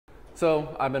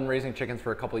So I've been raising chickens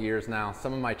for a couple years now.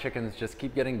 Some of my chickens just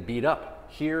keep getting beat up.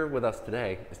 Here with us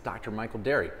today is Dr. Michael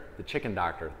Derry, the chicken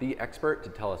doctor, the expert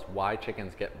to tell us why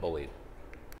chickens get bullied.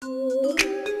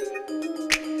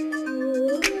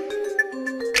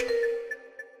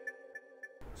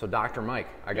 So Dr. Mike,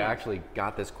 I actually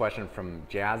got this question from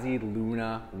Jazzy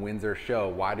Luna Windsor Show.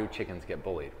 Why do chickens get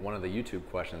bullied? One of the YouTube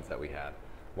questions that we had.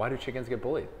 Why do chickens get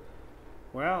bullied?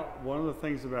 Well, one of the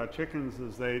things about chickens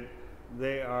is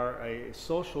they are a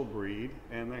social breed,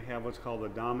 and they have what's called a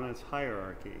dominance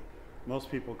hierarchy.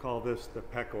 Most people call this the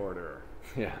peck order.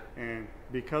 Yeah. And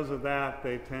because of that,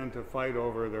 they tend to fight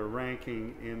over their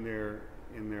ranking in their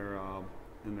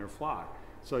flock.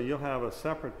 So you'll have a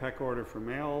separate peck order for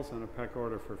males and a peck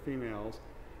order for females,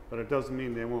 but it doesn't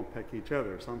mean they won't peck each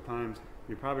other. Sometimes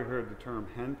you probably heard the term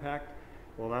hen peck.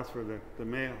 Well, that's where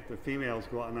the females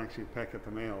go out and actually peck at the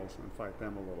males and fight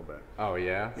them a little bit. Oh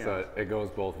yeah? Yes. So it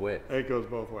goes both ways. It goes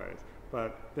both ways.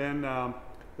 But then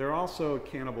they're also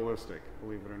cannibalistic,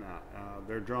 believe it or not.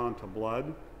 They're drawn to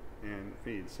blood and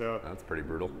feed. So that's pretty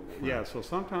brutal. Yeah, so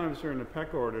sometimes during the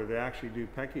peck order, they actually do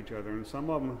peck each other, and some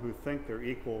of them who think they're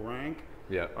equal rank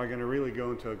are going to really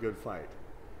go into a good fight.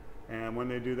 And when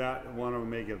they do that, one of them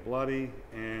may get bloody,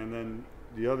 and then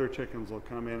the other chickens will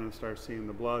come in and start seeing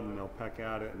the blood, and they'll peck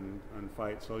at it and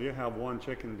fight. So you have one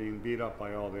chicken being beat up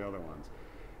by all the other ones.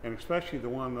 And especially the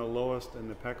one the lowest in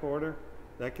the peck order,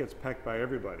 that gets pecked by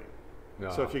everybody.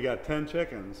 So if you got 10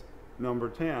 chickens, number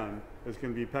 10 is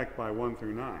going to be pecked by 1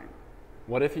 through 9.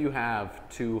 What if you have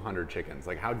 200 chickens?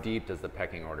 Like, how deep does the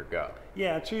pecking order go?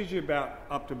 Yeah, it's usually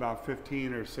up to about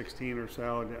 15 or 16 or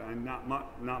so, and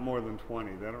not more than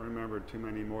 20. They don't remember too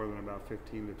many more than about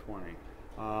 15 to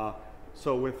 20.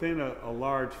 So within a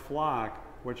large flock,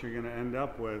 what you're going to end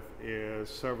up with is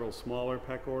several smaller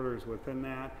peck orders within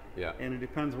that. Yeah. And it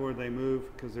depends where they move,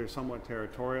 because they're somewhat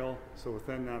territorial. So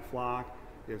within that flock,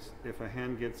 if a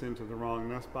hen gets into the wrong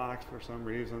nest box for some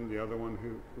reason, the other one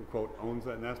who quote owns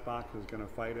that nest box is going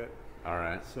to fight it. All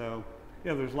right. So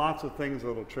yeah, there's lots of things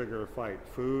that'll trigger a fight: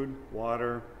 food,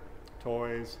 water,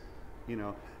 toys. You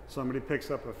know, somebody picks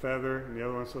up a feather and the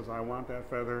other one says, "I want that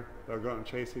feather." They'll go out and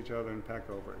chase each other and peck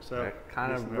over it. So it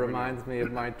kind of reminds me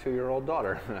of my 2-year-old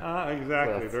daughter.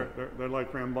 Exactly. They're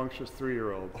like rambunctious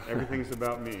 3-year-olds. Everything's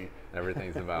about me.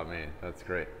 Everything's about me. That's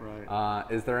great. Right.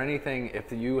 Is there anything,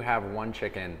 if you have one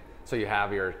chicken, so you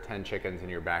have your 10 chickens in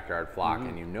your backyard flock,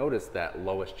 and you notice that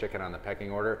lowest chicken on the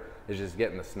pecking order is just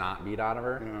getting the snot beat out of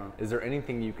her, is there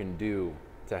anything you can do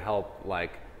to help,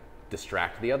 like,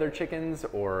 distract the other chickens,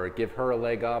 or give her a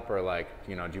leg up, or, like,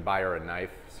 you know, do you buy her a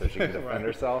knife so she can defend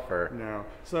herself? Or no.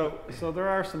 So there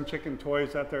are some chicken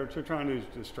toys out there which are trying to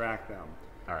distract them.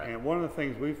 All right. And one of the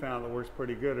things we found that works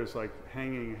pretty good is like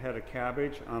hanging a head of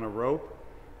cabbage on a rope,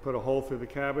 put a hole through the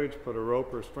cabbage, put a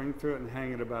rope or string through it, and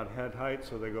hang it about head height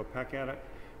so they go peck at it.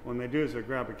 When they do is they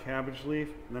grab a cabbage leaf,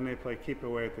 and then they play keep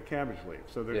away at the cabbage leaf.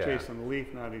 So they're chasing the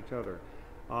leaf, not each other.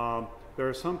 There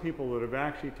are some people that have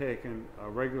actually taken a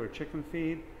regular chicken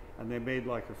feed and they made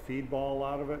like a feed ball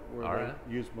out of it, where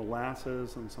they use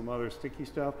molasses and some other sticky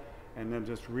stuff, and then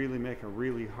just really make a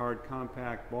really hard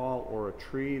compact ball, or a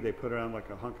tree. They put it on like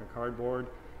a hunk of cardboard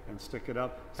and stick it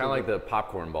up. Kind of like the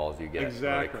popcorn balls you get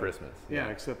at Christmas. Yeah,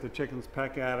 except the chickens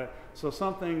peck at it. So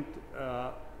something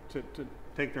to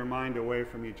take their mind away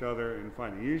from each other and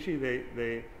fighting. Usually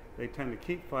they tend to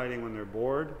keep fighting when they're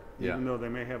bored, even though they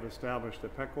may have established a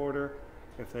peck order.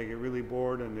 If they get really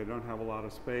bored and they don't have a lot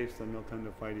of space, then they'll tend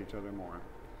to fight each other more.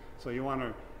 So you want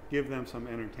to give them some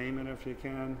entertainment if you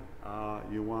can.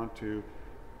 You want to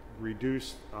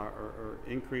reduce or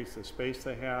increase the space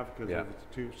they have, because if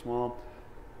it's too small.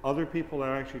 Other people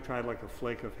have actually tried like a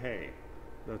flake of hay.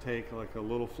 They'll take like a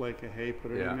little flake of hay,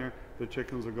 put it in there. The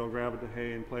chickens will go grab the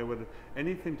hay and play with it.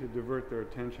 Anything to divert their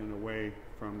attention away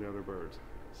from the other birds.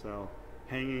 So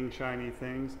hanging shiny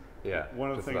things. Yeah. One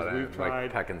of the things we've tried.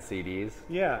 Like pecking CDs.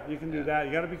 Yeah, you can do that.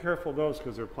 You got to be careful of those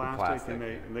because they're plastic,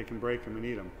 and they can break them and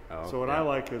eat them. So what I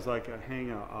like is like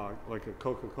hang like a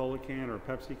Coca-Cola can or a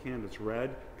Pepsi can that's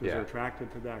red, because they're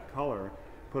attracted to that color.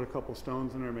 Put a couple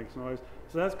stones in there, makes noise.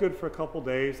 So that's good for a couple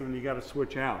days, and then you got to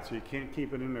switch out. So you can't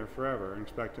keep it in there forever and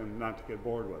expect them not to get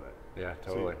bored with it. Yeah,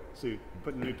 totally. So you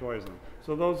put new toys in them.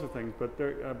 So those are things, but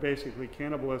they're basically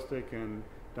cannibalistic and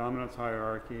dominance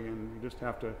hierarchy, and you just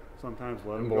have to sometimes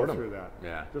let them go through that.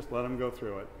 Yeah. Just let them go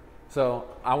through it. So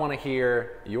I want to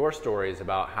hear your stories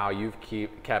about how you've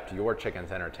kept your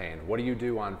chickens entertained. What do you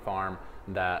do on farm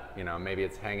that, you know, maybe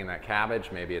it's hanging that cabbage,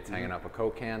 maybe it's hanging up a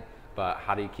Coke can, but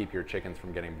how do you keep your chickens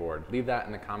from getting bored? Leave that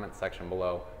in the comments section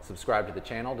below. Subscribe to the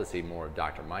channel to see more of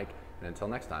Dr. Mike. And until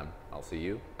next time, I'll see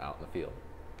you out in the field.